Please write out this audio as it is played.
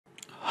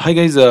Hi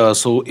guys,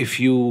 so if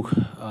you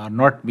are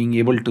not being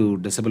able to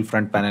disable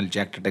front panel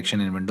jack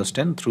detection in Windows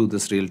 10 through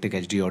this Realtek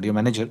HD Audio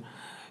Manager,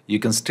 you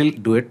can still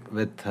do it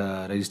with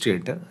Registry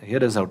Editor.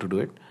 Here is how to do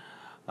it.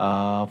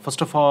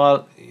 First of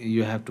all,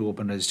 you have to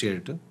open Registry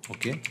Editor.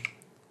 Okay,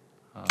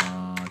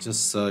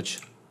 just search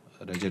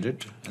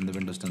regedit in the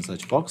Windows 10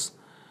 search box.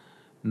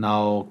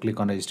 Now click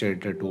on Registry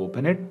Editor to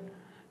open it.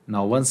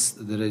 Now once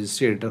the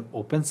Registry Editor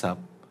opens up,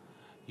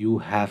 you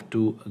have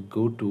to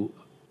go to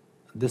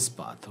this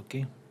path.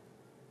 Okay,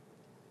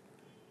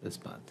 this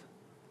path.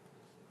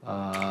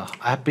 I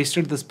have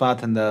pasted this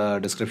path in the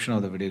description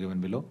of the video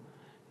given below.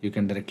 You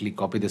can directly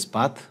copy this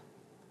path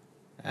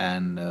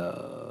and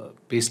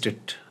paste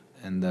it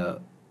in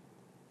the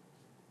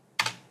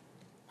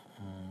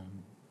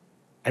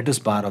address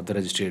bar of the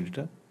registry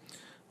editor.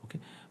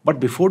 Okay, but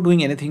before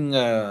doing anything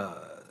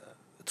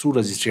through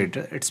registry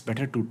editor, it's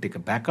better to take a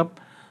backup.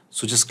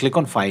 So just click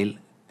on File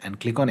and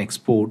click on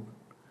Export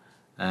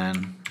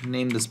and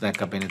name this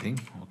backup anything.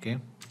 Okay,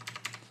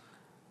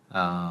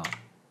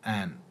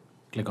 and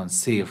click on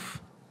Save,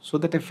 so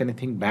that if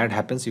anything bad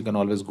happens, you can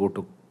always go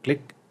to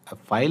click a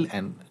file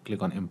and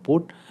click on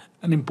Import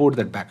and import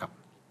that backup.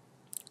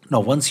 Now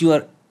once you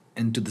are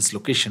into this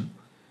location,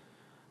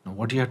 now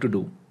what you have to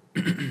do,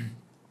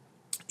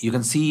 you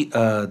can see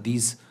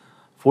these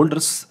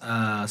folders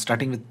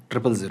starting with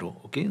 000,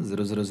 okay,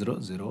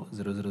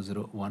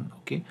 000000001,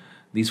 okay,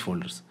 these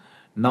folders.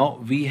 Now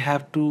we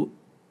have to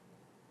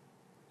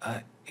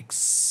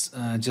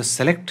just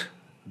select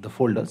the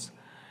folders,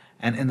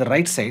 and in the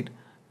right side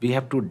we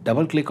have to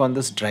double click on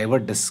this driver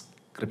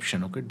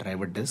description. Okay,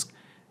 driver disk,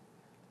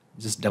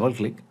 just double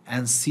click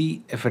and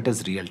see if it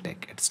is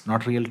Realtek. It's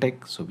not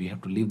Realtek, so we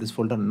have to leave this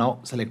folder. Now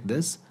select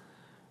this,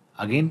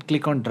 again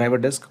click on driver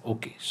disk.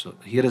 Okay, so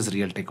here is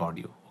Realtek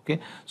audio.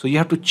 Okay, so you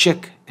have to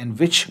check in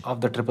which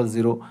of the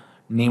 000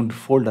 named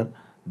folder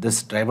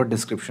this driver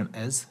description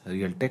is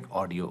Realtek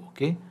audio.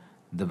 Okay,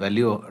 the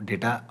value of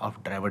data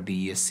of driver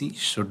DESC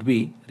should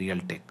be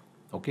Realtek.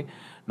 Okay,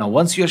 now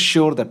once you are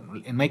sure that,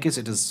 in my case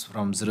it is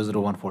from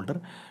 001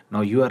 folder,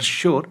 now you are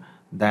sure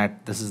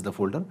that this is the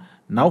folder,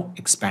 now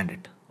expand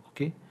it.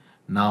 Okay,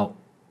 now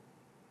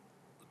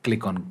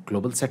click on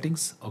global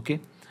settings. Okay,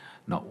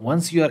 now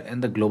once you are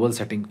in the global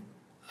setting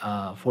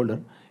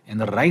folder, in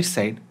the right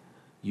side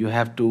you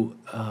have to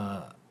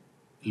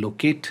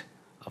locate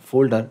a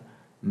folder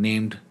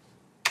named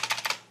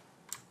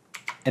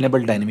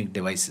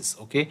EnableDynamicDevices.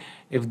 Okay,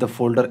 if the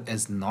folder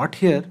is not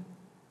here,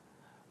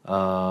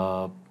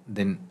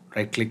 then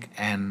right click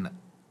and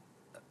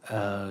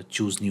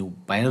choose new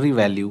binary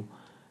value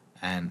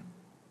and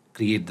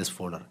create this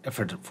folder. If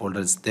a folder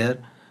is there,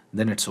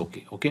 then it's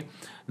okay. Okay,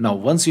 now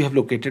once you have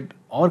located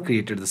or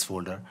created this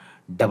folder,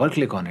 double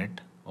click on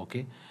it.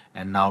 Okay,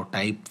 and now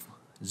type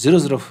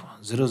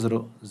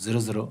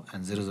 000000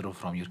 and 00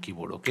 from your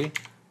keyboard. Okay,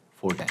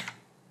 4 times.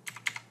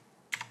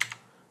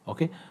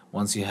 Okay,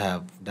 once you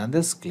have done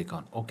this, click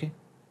on OK,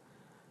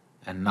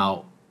 and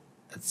now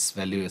its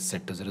value is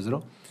set to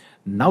 00.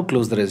 Now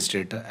close the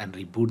registrator and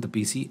reboot the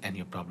PC and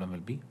your problem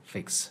will be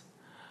fixed.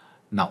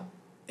 Now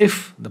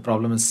if the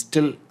problem is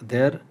still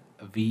there,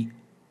 we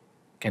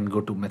can go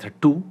to method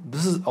 2.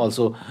 This is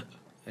also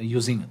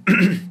using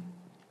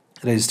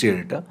registry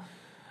editor.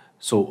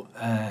 So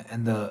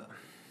in the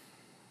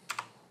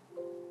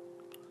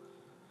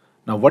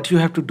now what you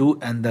have to do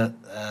in the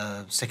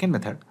second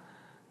method,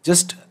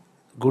 just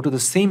go to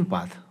the same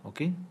path.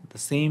 Okay, the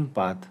same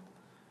path.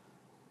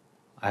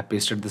 I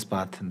pasted this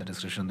path in the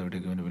description of the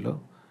video given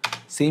below.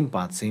 Same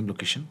path, same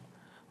location.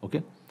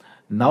 Okay,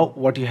 now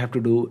what you have to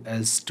do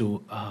is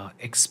to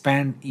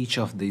expand each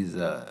of these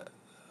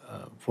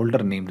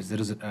folder named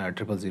 000.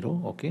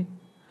 Okay,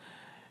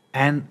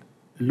 and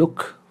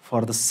look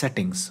for the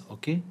settings.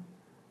 Okay,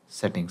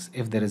 settings,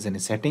 if there is any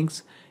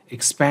settings,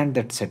 expand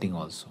that setting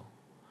also.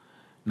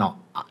 Now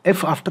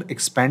if after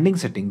expanding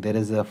setting there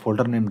is a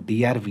folder named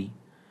drv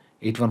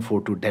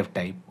 8142 dev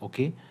type,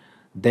 okay,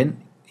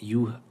 then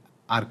you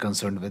are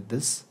concerned with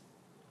this.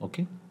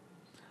 Okay,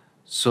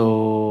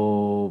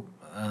 so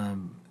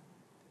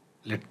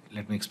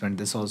let me expand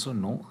this also.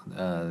 No,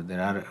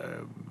 there are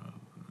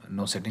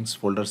no settings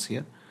folders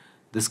here.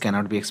 This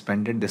cannot be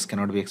expanded, this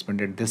cannot be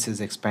expanded, this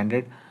is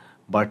expanded,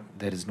 but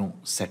there is no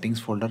settings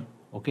folder.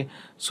 Okay,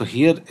 so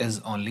here is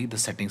only the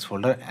settings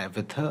folder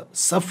with a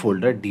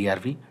subfolder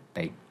drv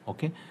type.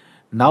 Okay,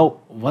 now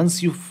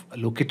once you've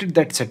located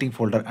that setting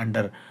folder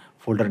under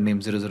folder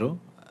name 000,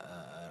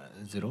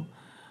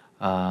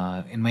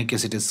 in my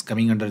case it is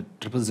coming under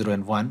 000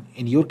 and 1.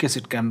 In your case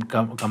it can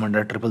come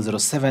under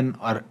 0007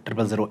 or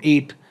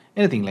 0008,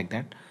 anything like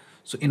that.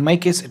 So in my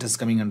case it is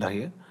coming under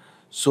here.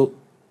 So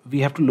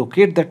we have to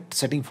locate that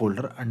setting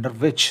folder under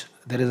which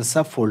there is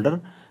a subfolder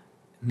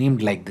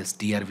named like this,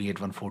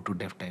 drv8142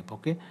 dev type.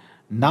 Okay,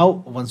 now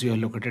once you have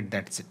located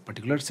that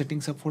particular setting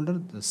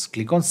subfolder, just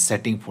click on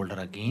setting folder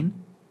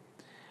again,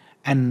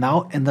 and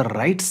now in the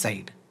right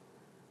side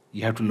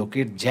you have to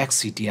locate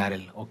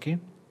jackctrl. Okay,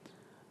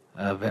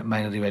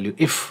 binary value.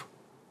 If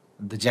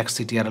the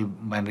jackctrl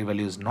binary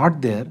value is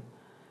not there,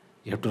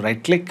 you have to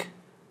right click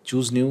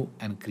choose new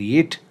and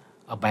create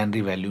a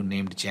binary value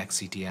named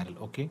jackctrl.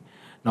 Okay,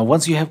 now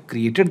once you have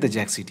created the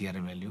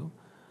jackctrl value,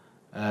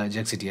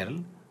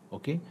 jackctrl,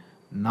 okay,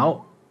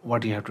 now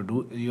what you have to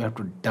do, you have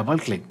to double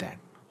click that.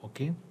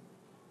 Okay,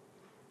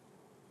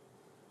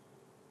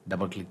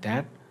 double click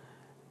that,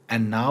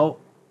 and now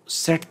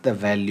set the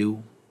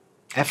value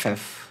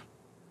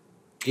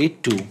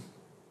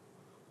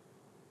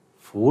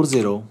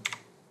ff8240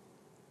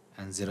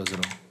 and 00.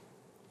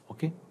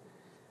 Okay,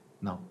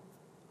 now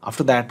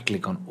after that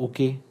click on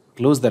OK,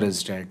 close the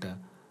register editor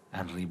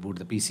and reboot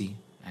the PC,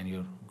 and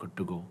you're good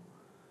to go.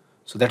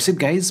 So that's it,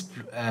 guys.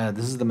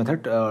 This is the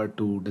method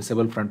to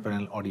disable front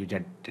panel audio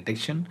jet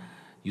detection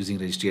using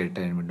registry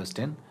editor in Windows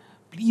 10.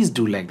 Please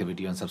do like the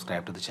video and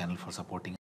subscribe to the channel for supporting.